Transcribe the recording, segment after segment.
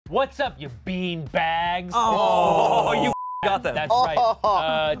What's up, you bean bags? Oh, you got them. That's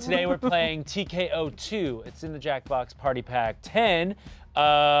right. Today we're playing TeeKO 2. It's in the Jackbox Party Pack 10.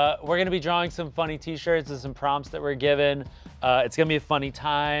 We're gonna be drawing some funny t-shirts and some prompts that we're given. It's gonna be a funny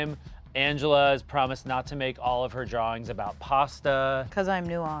time. Angela has promised not to make all of her drawings about pasta. Because I'm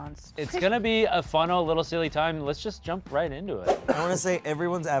nuanced. It's gonna be a fun, little silly time. Let's just jump right into it. I want to say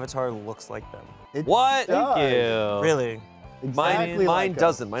everyone's avatar looks like them. What? Thank you. Really? Exactly mine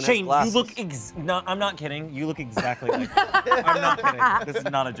doesn't. Mine Shane, has you glasses. look no, I'm not kidding. You look exactly like them. I'm not kidding. This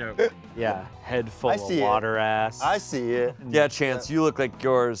is not a joke. Yeah, head full of water ass. I see it. Yeah, Chance, you look like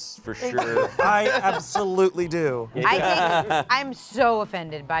yours for sure. I absolutely do. I'm so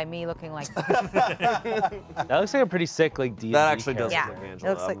offended by me looking like That looks like a pretty sick, like, D&D That actually does Yeah. look like It Angela,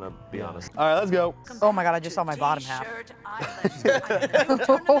 looks I'm like- gonna be honest. All right, let's go. Oh my god, I just saw my bottom half.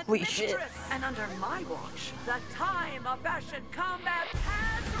 Holy shit. And under my watch, the time of fashion combat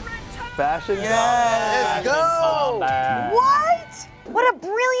has returned. Fashion. Yes. Let's go. What? What a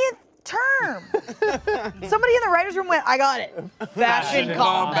brilliant term. Somebody in the writer's room went, I got it. Fashion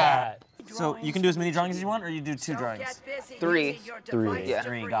combat. So you can do as many drawings as you want, or you do 2 drawings? 3. Yeah.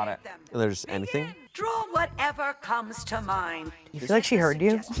 3, got it. And there's anything? Draw whatever comes to mind. You feel like she heard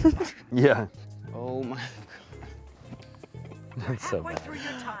you? Yeah. Oh my, That's so Halfway bad. through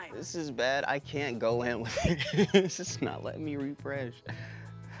your time. this is bad. I can't go in with it. It's just not letting me refresh.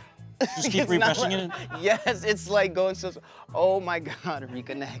 Just keep It's not refreshing it. Yes, it's like going so. Oh my God,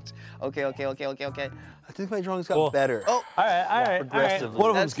 reconnect. Okay. I think my drawings got better. Oh, All right. Progressively. One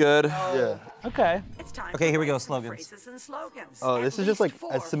of them's good. Yeah. Okay. It's time Okay, for here we go, phrases slogans. and slogans. Oh, this At is just like least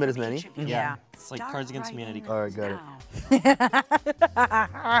 4 I submit as from many? each of you. Yeah. It's like Start Cards Against writing Humanity. All right, got it.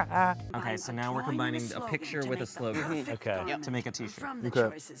 now. Okay, so now we're combining a picture with a slogan Okay. to make a t-shirt. From the Okay.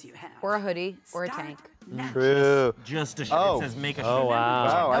 choices you have. Or a hoodie, or a tank. True. Just a shirt. Oh. It says make a shirt. Oh, wow.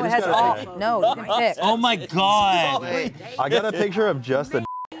 Wow, No, I it just has got all. No, you can pick. Oh my God. wait. I got a picture of just a.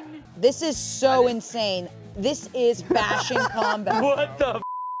 This is so insane. This is fashion combat. What the f?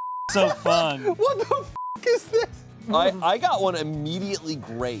 So fun. What the f is this? I got one immediately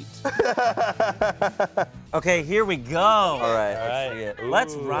great. Okay, here we go. All right, All let's right. see it.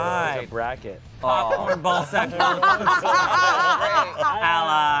 Let's Ooh, ride. it's a bracket. Popcorn ball sack.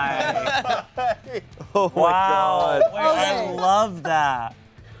 Ally. Oh my Wow. God. Wait, I love that.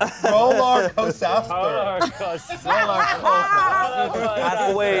 Roller coaster.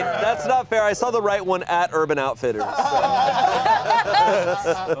 Wait, that's not fair. I saw the right one at Urban Outfitters.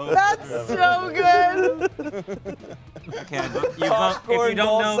 That's so good. Okay, if you Popcorn don't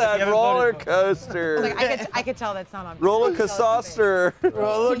ball know, sack if you haven't roller voted coaster. Like, I could tell that's not on. Roller coaster.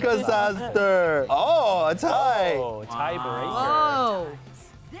 Roller coaster. Oh, a tie. Oh, tiebreaker. Oh.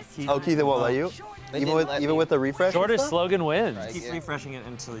 Oh, Keith, it won't let you? Even with the refresh? Shortest slogan wins. keep refreshing it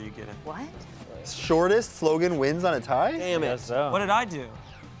until you get it. What? Shortest slogan wins on a tie? Damn it. Guess so. What did I do?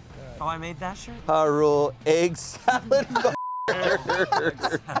 Oh, I made that shirt? Power rule, egg salad.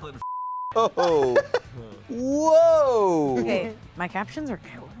 Oh. Whoa. Okay, my captions are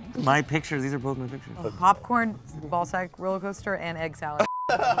killing. My pictures, these are both my pictures. Popcorn, ball sack, roller coaster, and egg salad.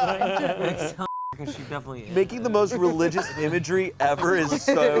 Because she definitely is. Making the most religious imagery ever is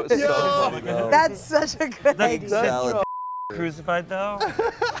so funny. though. That's such a good Egg idea. salad. Crucified though? She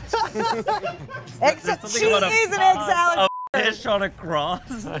is an egg salad. Fish on a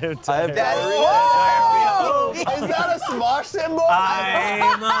cross. I have diarrhea. Oh! Is that a Smosh symbol?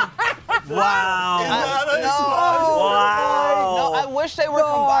 Wow. Wow. No, I wish they were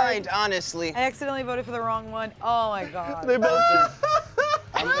combined, honestly. I accidentally voted for the wrong one. Oh my god. They both.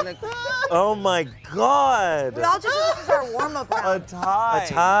 I'm gonna. Oh my God. We all just this is our warm-up round. tie. A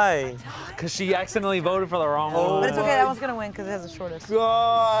tie. Because she accidentally voted for the wrong one. But it's okay, that one's gonna win because it has the shortest.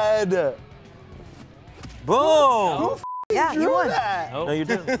 God. Boom. Yeah, you won. Nope. No, you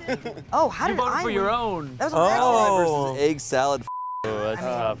didn't. Oh, how You did voted I for win? your own. That was an accident. Oh. Versus egg salad. Oh, that's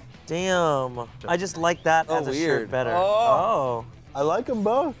tough. Damn. I just like that Oh, as a weird. shirt better. Oh. I like them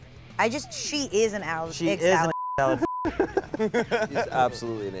both. She is an owl. She egg is salad. an salad. He's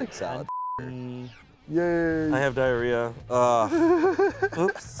absolutely an egg salad. Yay. I have diarrhea.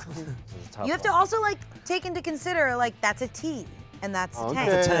 Oops. You have to also like take into consider like that's a T and that's a tank.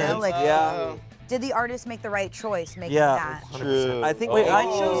 Okay. You know? Like, Yeah. did the artist make the right choice making Yeah. that? 100%. I think. Wait, I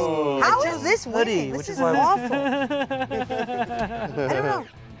Oh. chose. How is this hoodie, winning? which This is is why I was- awful. I don't know.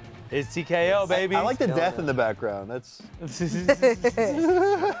 It's TKO, baby. I like the death in the background. That's.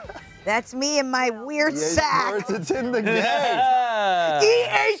 That's me and my weird sack. It's in the game.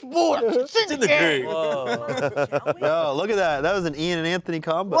 Yeah. EA Sports. It's in the game. Yo, look at that. That was an Ian and Anthony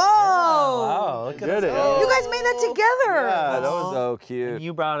combo. Whoa. Wow, look at Did it. You guys made that together. Yeah, that was. So cute.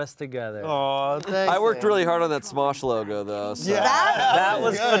 You brought us together. Oh, thanks. I worked really hard on that Smosh logo, though. So. Yeah. That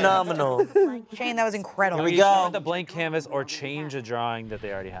was phenomenal. Shane, that was incredible. Can we go. start with the blank canvas or change a drawing that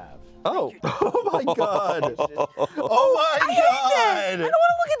they already have? Oh. Oh my God. Oh my I God. don't want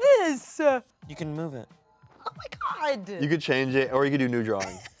to look at this. You can move it. Oh my God. You could change it, or you could do new drawing.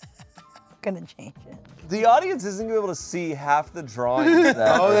 I'm gonna change it. The audience isn't gonna be able to see half the drawings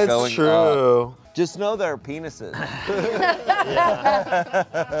that Oh, are that's going true. up. Just know they're penises.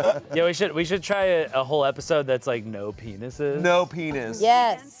 Yeah, we should try a whole episode that's like no penises. No penis.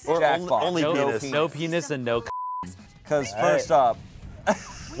 Yes. Or Jackbox. only no, penis. no penis and no. Because first up,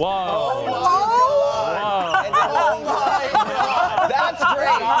 Whoa. Oh. Whoa. That's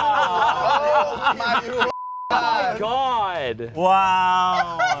great. Oh my God.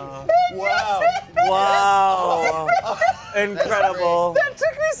 Wow. Wow. Wow. Incredible. That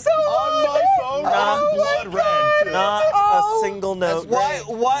took me so On my phone, Not blood red. Too. Not a single note. why?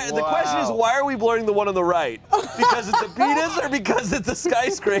 The question is, Wow. why are we blurring the one on the right? Because it's a penis or because it's a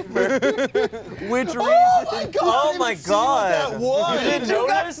skyscraper? Which reason? Oh my God. Oh I my didn't see what God. that was. Did you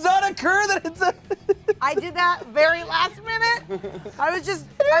guys not occur that it's a? I did that very last minute. I was just.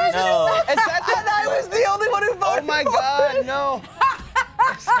 No. I was the only one who voted. Oh my God, no.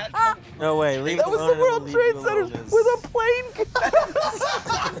 No way. Leave That it was alone. the World Leave Trade it Center alone. with a plane.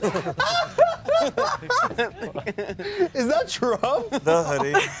 Is that Trump? The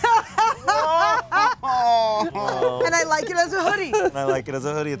hoodie. And I like it as a hoodie. And I like it as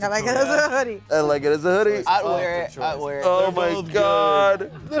a hoodie. It's I a like it cool as hat. a hoodie. I like it as a hoodie. I'd wear it. I'd wear it. Oh my both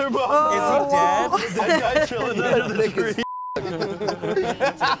God. They're both. Is he dead? That guy chilling under the tree.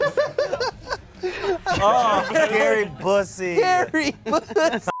 Oh, Gary Bussy. Gary.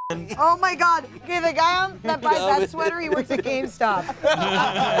 Oh my God. Okay, the guy that buys that sweater, he works at GameStop.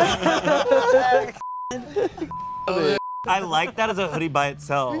 I like that as a hoodie by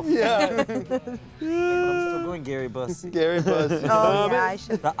itself. Yeah. I'm still going Gary Bussy. Gary Buss. Oh yeah, I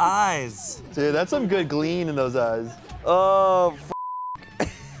should. The eyes. Dude, that's some good gleam in those eyes. Oh.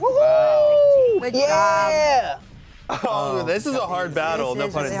 Good job. Oh, this is a hard battle. No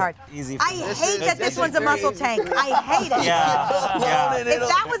This pun is really intended. hard. Easy. I hate that this one's a muscle tank. I hate it. Yeah. Yeah. If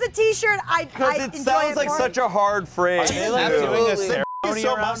that was a T-shirt, I'd Because enjoy it sounds it like more. such a hard phrase. Are they like doing a Absolutely. ceremony He's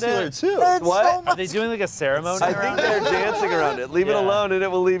so around muscular it? too. It's What? so Are they doing like a ceremony I around think they're it? dancing around it. Leave it Yeah. alone and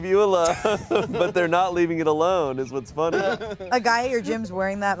it will leave you alone. But they're not leaving it alone is what's funny. A guy at your gym's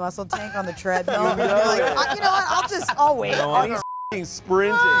wearing that muscle tank on the treadmill. And you're like, you know what? I'll wait. Oh, he's f***ing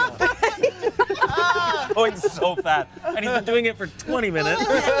sprinting. Going so fast. And he's been doing it for 20 minutes.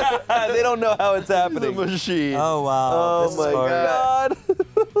 They don't know how it's The happening. machine. Oh, wow. Oh This is my hard. God.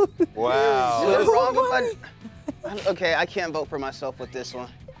 Wow. What's wrong with my... Okay, I can't vote for myself with this one.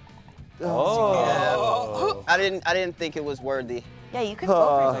 Oh. I didn't think it was worthy. Yeah, you could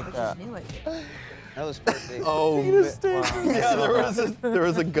go for it. I just knew it. That was perfect. Oh, Penis man. stick. Yeah, there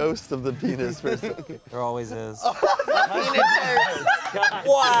was a ghost of the penis for a second. There always is.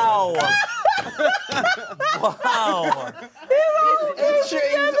 Wow. Wow. It's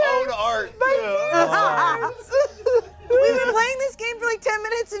Shane's own art, too. We've been playing this game for like 10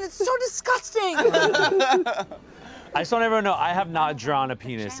 minutes and it's so disgusting. I just want everyone to know I have not drawn a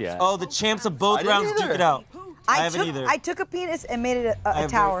penis yet. Oh, the champs of both I didn't rounds either. duke it out. I haven't either. I took a penis and made it I a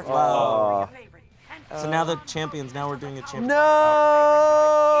have tower. very- Wow. Oh. So now the champions. Now we're doing a champion. No.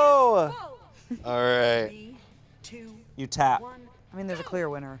 All right. 3, 2, You tap. 1. I mean, there's a clear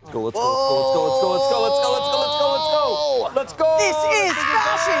winner. Let's go, let's go, let's go, let's go, let's go, let's go, let's go, let's go, let's go, let's go. This is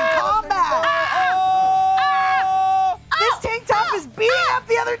fashion combat. This tank top is beating up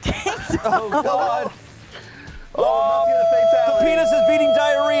the other tank top. Oh, God. Oh, The penis is beating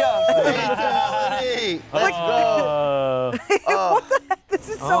diarrhea. fatality. Like, what the heck? This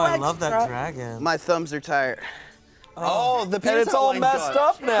is so Oh, I extra. love that dragon. My thumbs are tired. Oh, the penis And it's all outline's messed gone.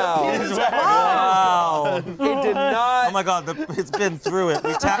 up now. Wow. It did not. Oh my God, it's been through it.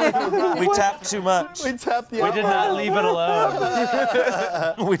 We tapped too much. We tapped the We did not leave it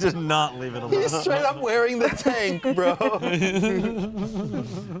alone. We did not leave it alone. He's straight up wearing the tank, bro.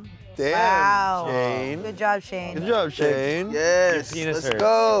 Damn, Wow. Shane. Good job, Shane. Good job, Shane. Yes. Your penis Let's hurts.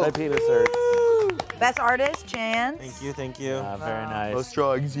 go. My penis hurts. Best artist, Chance. Thank you, thank you. Very nice. Most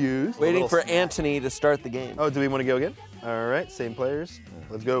drugs used. Waiting A for little- Anthony to start the game. Oh, do we want to go again? All right, same players.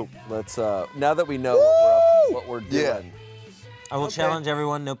 Let's go. Let's, now that we know what we're doing. Yeah. I will challenge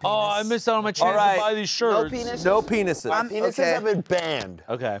everyone, no penis. Oh, I missed out on my chance All right. to buy these shirts. penis? No penises. Penises Okay. have been banned.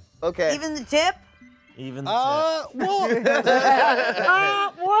 Okay. Okay. Even the tip? Even well,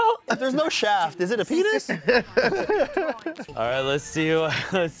 there's no shaft. Is it a penis? All right, let's see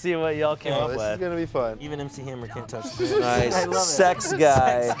what y'all came up This is with. gonna be fun. Even MC Hammer can't touch this. Nice. I love it. Sex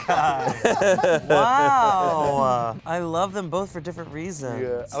guy. Wow. I love them both for different reasons.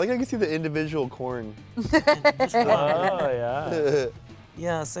 Yeah, I like how you can see the individual corn. Oh yeah.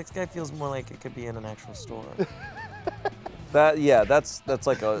 Yeah, sex guy feels more like it could be in an actual store. That's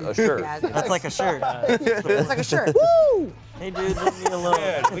like a shirt. That's like a shirt. That's like a shirt. Woo! Hey, dude, leave me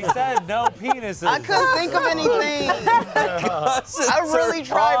alone. Dude, we said no penises. I couldn't think of anything. I really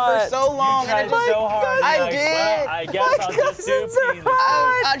tried for so long. Tried And it so hard. I You're like, did. well, I guess I'll just do penis.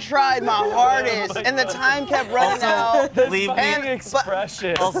 I tried my hardest, and the time kept running out. Leave Fucking me.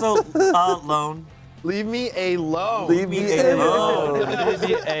 expression. Also, loan. Leave me alone. Leave me alone. Leave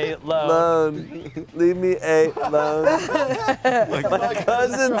me alone. Alone. Leave me alone. My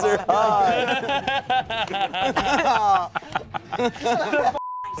cousins are hot.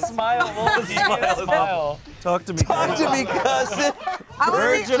 Smile, Wolf. Smile. Talk to me. Talk to me, cousin.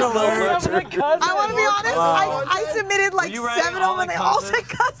 Virgin alert. I want to be honest. I submitted like you writing 7 all of them, and the they all said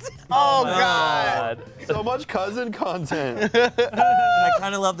cousin. Oh God. So much cousin content. I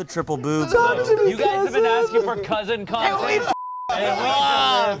kind of love the triple boobs. You guys have been asking for cousin content. And we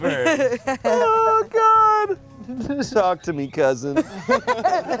delivered. Oh, God. Talk to me, cousin.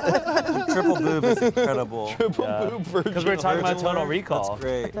 Triple boob is incredible. Triple boob virgin. Because we were talking about Total Alert? Recall. That's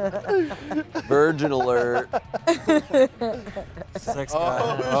great. Virgin alert. Sex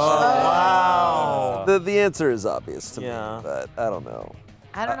guy. Wow. The answer is obvious to Yeah. me, but I don't know.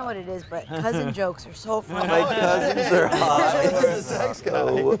 I don't know what it is, but cousin jokes are so funny. My cousins are hot. Sex guy.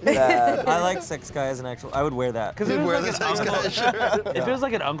 So bad. I like sex guy as an actual. I would wear that. Because You'd wear the sex guy shirt. if it was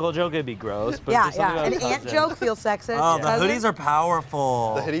like an uncle joke, it'd be gross. But Yeah, just something yeah. about An aunt cousin. joke feels sexist. Oh, the Cousin? hoodies are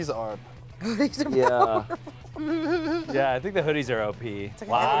powerful. The hitties are. Hoodies are Yeah. Yeah, I think the hoodies are OP. like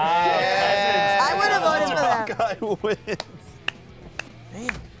Wow. I would have voted for that. Guy wins.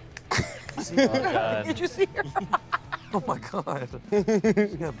 Damn. Oh, God. Did you see her? Oh my God. You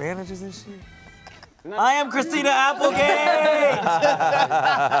got bandages and shit. I am Christina Applegate.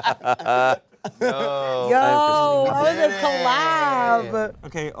 Yo, that was a collab.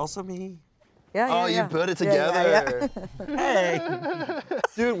 Okay, also me. Yeah, yeah, Oh, yeah. you put it Yeah, yeah, together. Hey.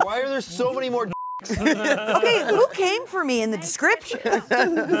 Dude, why are there so many more Okay, who came for me in the description?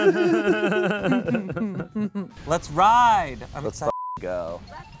 Let's ride. I'm Let's excited. go.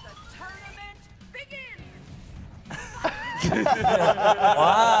 Let the tournament begin.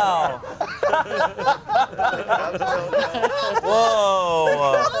 Wow.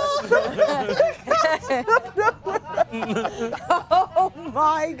 Whoa. Oh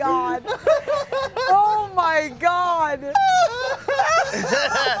my God. Oh my God.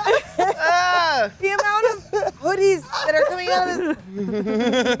 The amount of hoodies that are coming out of this.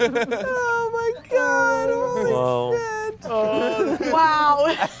 Oh my God. Holy Whoa. shit.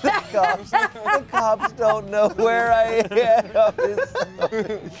 Wow. The cops don't know where I am.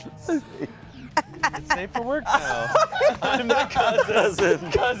 It's safe for work now. I'm the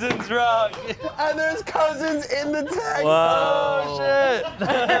cousin. Cousins rock. And there's cousins in the tag. Oh, shit.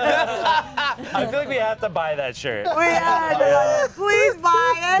 I feel like we have to buy that shirt. We had please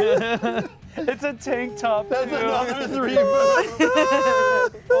buy it. It's a tank top, That's too. another 3 boobs.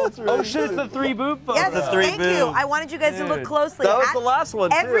 Oh, shit, it's the 3 boob photo. Yes, three thank you. boobs. I wanted you guys to look Dude. closely. That was the last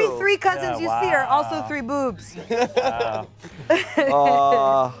one, Every too. 3 cousins Yeah, you see are also wow. 3 boobs.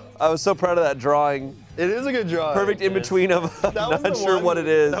 Wow. I was so proud of that drawing. It is a good drawing. Perfect in between of I'm That was not the sure one- what it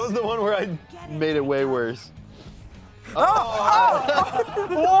is. That was the one where I made it way worse.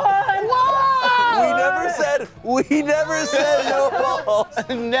 We never said no balls.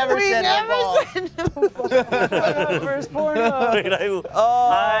 Never said that ball. First porno.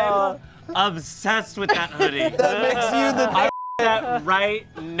 I'm obsessed with that hoodie. That makes you the I that right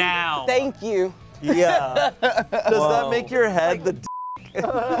now. Thank you. Yeah. Does that make your head the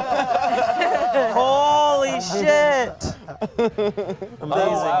Holy shit. Amazing.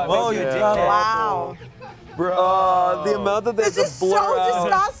 wow, Whoa, it you makes did it- it. Wow. Bro. the amount that they have This to is blur so out.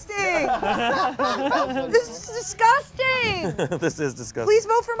 disgusting. This is disgusting. This is disgusting. Please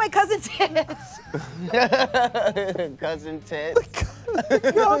vote for my cousin tits. Cousin Ted.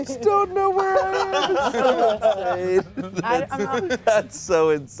 Cops don't know where I am. I'm not. That's so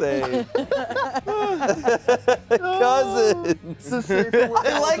insane. Cousins.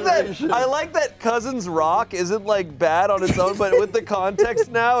 I like that Cousins Rock isn't like bad on its own, but with the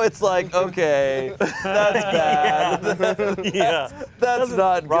context now, it's like, okay, that's bad. Yeah. That's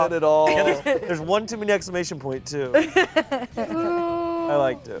not good at all. There's one too many exclamation point too. I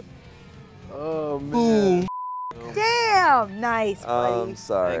liked it. Oh, man. Damn, nice, buddy. I'm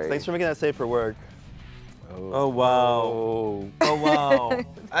sorry. Thanks for making that safe for work. Oh, wow. Oh, wow.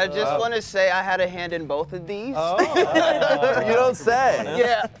 I just want to say I had a hand in both of these. You don't say.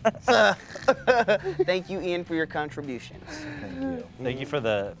 Yeah. Thank you, Ian, for your contributions. Thank you for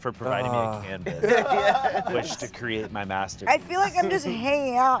providing me a canvas, which to create my masterpiece. I feel like I'm just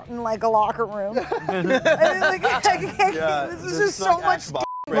hanging out in like a locker room. This is just so much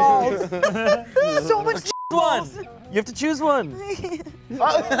balls. So much balls. You have to choose one.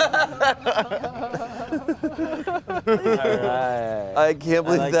 I can't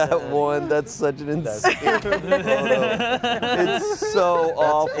believe that one. That's such an insane photo. It's so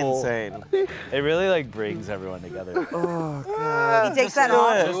awful. Insane. It really like brings everyone together. Oh, God. He takes that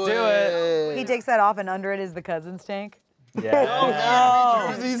off. Let's do it. He takes that off, and under it is the cousin's tank.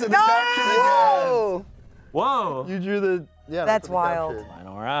 Yeah. Whoa! Whoa. You drew the. Yeah. That's wild.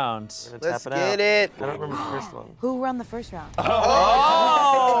 Final round. Let's get it. I don't remember the first one. Who won the first round? Oh!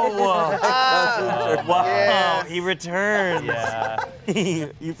 Wow. Yeah. He returned. Yeah.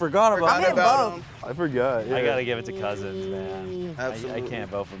 You forgot about I'm him. in both. I forgot. Yeah. I gotta give it to Cousins, man. I Absolutely. can't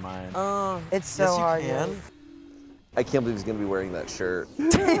vote for mine. It's so Yes, you hard. can. I can't believe he's going to be wearing that shirt.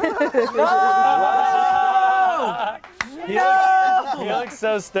 He looks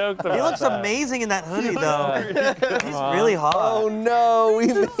so stoked about He looks that. amazing in that hoodie, though. He's really hot. Oh, no. We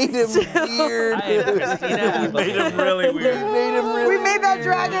made him weird. I am Christina. We made him really weird. We made that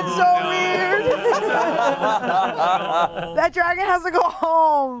dragon so weird. That dragon has to go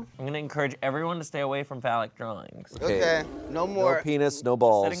home. I'm gonna encourage everyone to stay away from phallic drawings. Okay, no No more. penis, no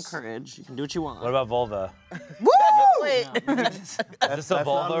balls. Set encourage. You can do what you want. What about vulva? Woo! Wait. Is this a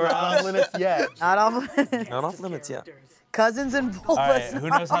vulva round? limits yet. Not off. Not off limits yet. Cousins and vulvas. All right, who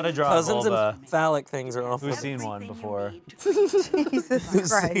knows how to draw a Cousins vulva? and phallic things are off Who's limits. seen one before? Jesus Who's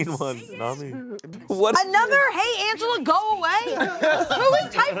Christ. seen one? Not me. What? Another, hey, Angela, go away? Who is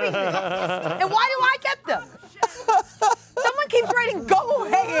typing this? And why do I get them? Someone keeps writing, go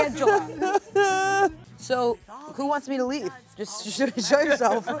away, Angela. So, who wants me to leave? Just show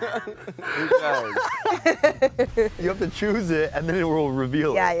yourself. You have to choose it, and then it will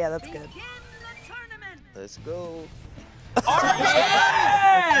reveal it. Yeah, that's good. Let's go.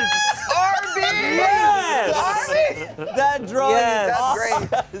 That drawing That's great.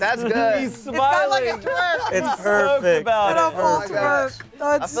 That's good. He's smiling. It's perfect. Put on full my gosh.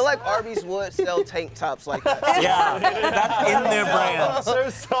 twerk. I feel like Arby's would sell tank tops like that. Yeah, that's in their brand.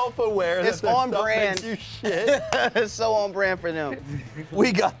 They're self-aware. It's that their on stuff brand. makes you shit. It's so on brand for them.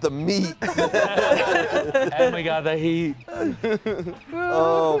 We got the meat. And we got the heat.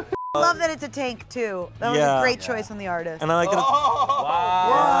 Oh, Love that it's a tank, too. That was Yeah. a great choice on the artist. And I like that it's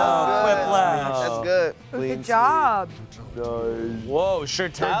Wow. whiplash. That's good. Good job. Whoa,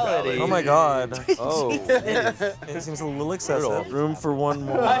 shirtality. Oh my god. oh. It seems a little excessive. Room for one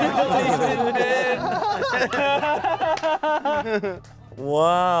more.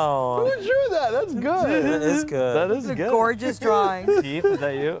 Wow. Who drew that? That's good. That is good. That is It's a good. gorgeous drawing. Keith, is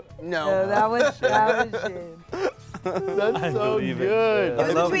that you? No. That was shame. That's I so believe it. good. It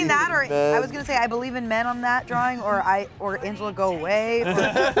was love between you, that or man. I was gonna say I believe in men on that drawing or Angela go away. You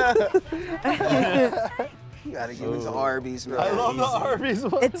gotta give it to Arby's, man. I love the Arby's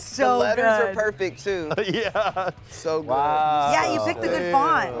one. It's The so letters good. are perfect too. Yeah. So good. Wow. Yeah, you picked the good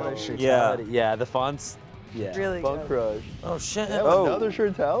font. Yeah. Yeah, the font's, yeah. Really Fun good. crush. Oh shit. Oh. Another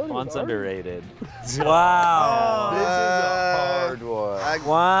shirtality? Font's underrated. Wow. This is a hard one.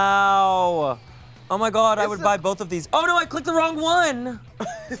 Wow. Oh my god, I would buy both of these. Oh no, I clicked the wrong one.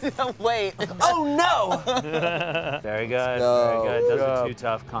 Wait. Oh no. Very good, No. very good. Those are Yeah. two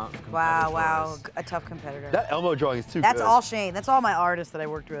tough Wow. A tough competitor. That Elmo drawing is too That's good. all Shane. That's all my artists that I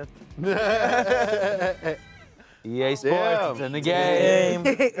worked with. EA Sports, Damn. it's in the game.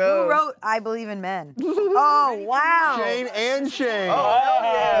 Who wrote I Believe in Men? Oh, wow. Shane and Shane.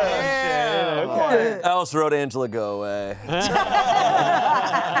 Yeah. Okay. Alice wrote Angela go away.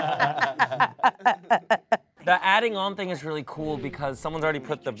 The adding on thing is really cool because someone's already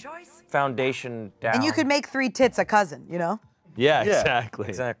put the foundation down. And you could make 3 tits a cousin, you know? Yeah, Yeah. exactly.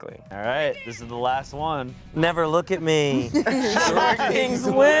 Exactly. All right, this is the last one. Never look at me. Short Kings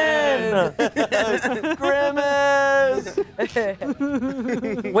win. Grimace!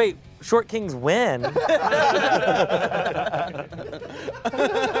 Wait, Short Kings win?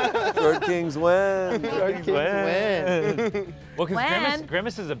 Short Kings win. Short Kings win. Well, because When?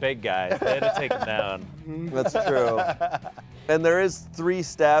 Grimace is a big guy. They had to take him down. That's true. And there is 3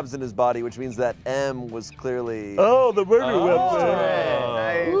 stabs in his body, which means that M was clearly. Oh, the murder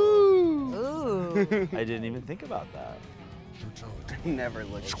Nice. Ooh. I didn't even think about that. Never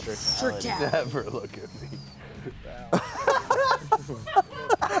look at your Shirt down. Never look at me.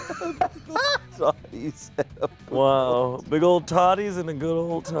 Toddies. Wow, big old toddies and a good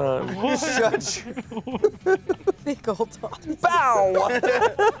old time. Shut Big old toddies. Bow.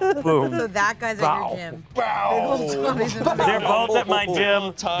 Boom. So that guy's at your gym. They're both at my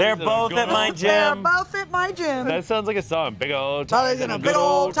gym. They're both at my They're gym. both at my gym. That sounds like a song. Big old Toddies time. in a big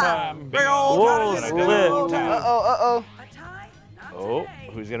old time. Big old Whoa, toddies in a big split. old time. Uh-oh. A tie, not Oh, today.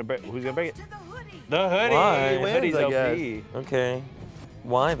 who's gonna break it? To the hoodie. The hoodie. Why? Hoodie's I OP. guess. Okay.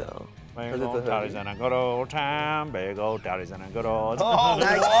 Why though? Big it's a old hoodie. toddies in a good old time. Big old toddies in a good old time. Oh,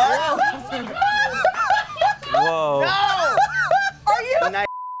 Whoa. Are you Nice.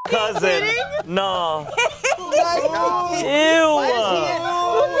 Cousin. No. No.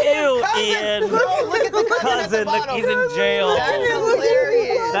 Ew, Ian. Look at the Cousin, look, he's in jail. That's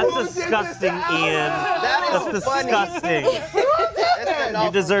hilarious. That's disgusting, Ian. That is That's funny. disgusting. That's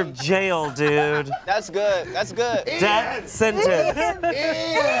You deserve jail, dude. That's good. That's good. Death sentence.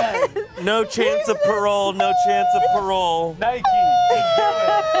 No chance of parole. No chance of parole. Nike.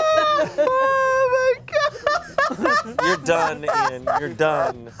 You're done, Ian. You're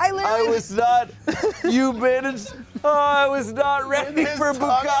done. I I literally was not. You managed. Oh, I was not ready for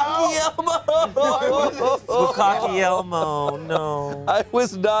Bukkake Elmo. Bukkake Elmo, no. I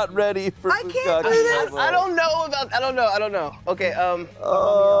was not ready for I can't Bukkake do this. Elmo. I don't know about. I don't know. Okay.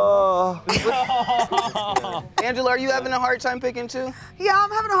 Oh. Angela, are you having a hard time picking too? Yeah, I'm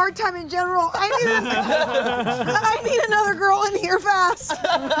having a hard time in general. I need another girl in here fast.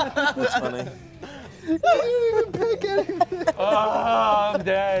 That's funny. Oh, I'm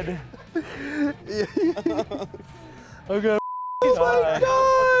dead. Okay.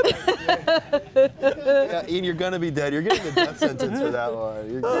 Yeah, Ian, you're gonna be dead. You're getting the death sentence for that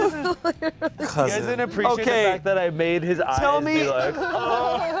one. You're good. You guys didn't Cousin. appreciate Okay. the fact that I made his eyes Tell me- be like,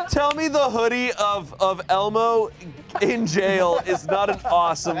 Tell me the hoodie of Elmo in jail is not an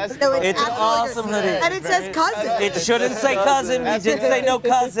awesome. No, It's an absolutely awesome good. hoodie. And it says cousin. It shouldn't say cousin. We didn't say no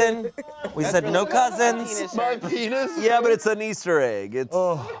cousin. We said no cousins. My penis? Yeah, but it's an Easter egg. It's.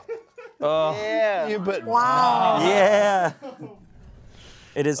 Yeah. You but Wow. Yeah.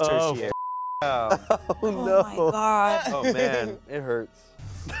 It is tertiary. Oh Oh my God. Oh man, it hurts.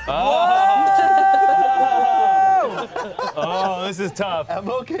 oh, this is tough.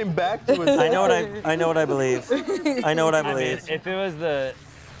 Elmo came back to his I know what I believe. I know what I I mean, believe. if it was the,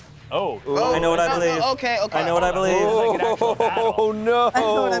 oh, I know what I believe. Okay. I know what I believe. like an actual battle. Oh no!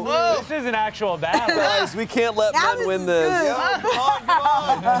 This is an actual battle. Guys, we can't let Now men this win is this. good. Come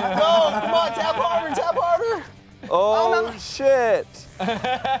on, tap harder, tap harder. Oh shit!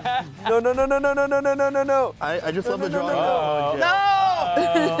 No! I just love the drawing. No.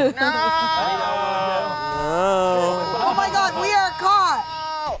 Oh my God, we are caught.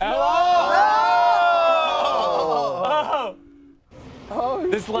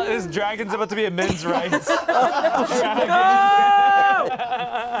 This dragon's about to be a men's rights. No!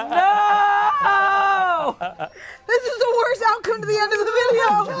 This is the worst outcome to the end of the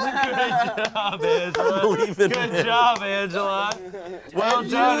video. Good job, Angela. Believe in Good it. job, Angela. Well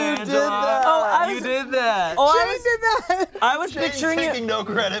done, Angela. Oh, I You was, did that. oh, Shane did that. I was picturing taking it. no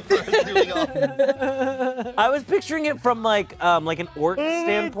credit for doing all. I was picturing it from like an orc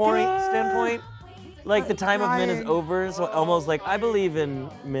standpoint. Like the time of men is over, so almost like I believe in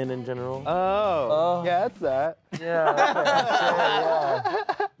men in general. Oh, yeah, it's that. Yeah.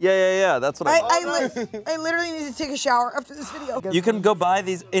 That's what I. I literally need to take a shower after this video. You can go buy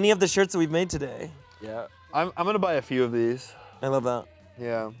any of the shirts that we've made today. Yeah, I'm gonna buy a few of these. I love that.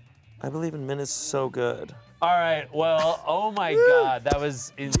 Yeah. I believe in men is so good. All right, well, oh my God, that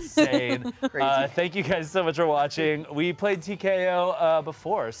was insane. Thank you guys so much for watching. We played TeeKO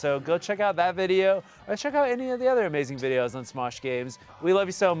before, so go check out that video or check out any of the other amazing videos on Smosh Games. We love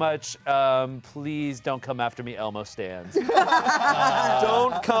you so much. Please don't come after me, Elmo stands.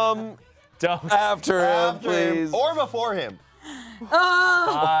 Don't come Don't. after him, please. Or before him. Oh,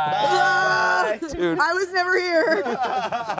 Bye. Dude. I was never here.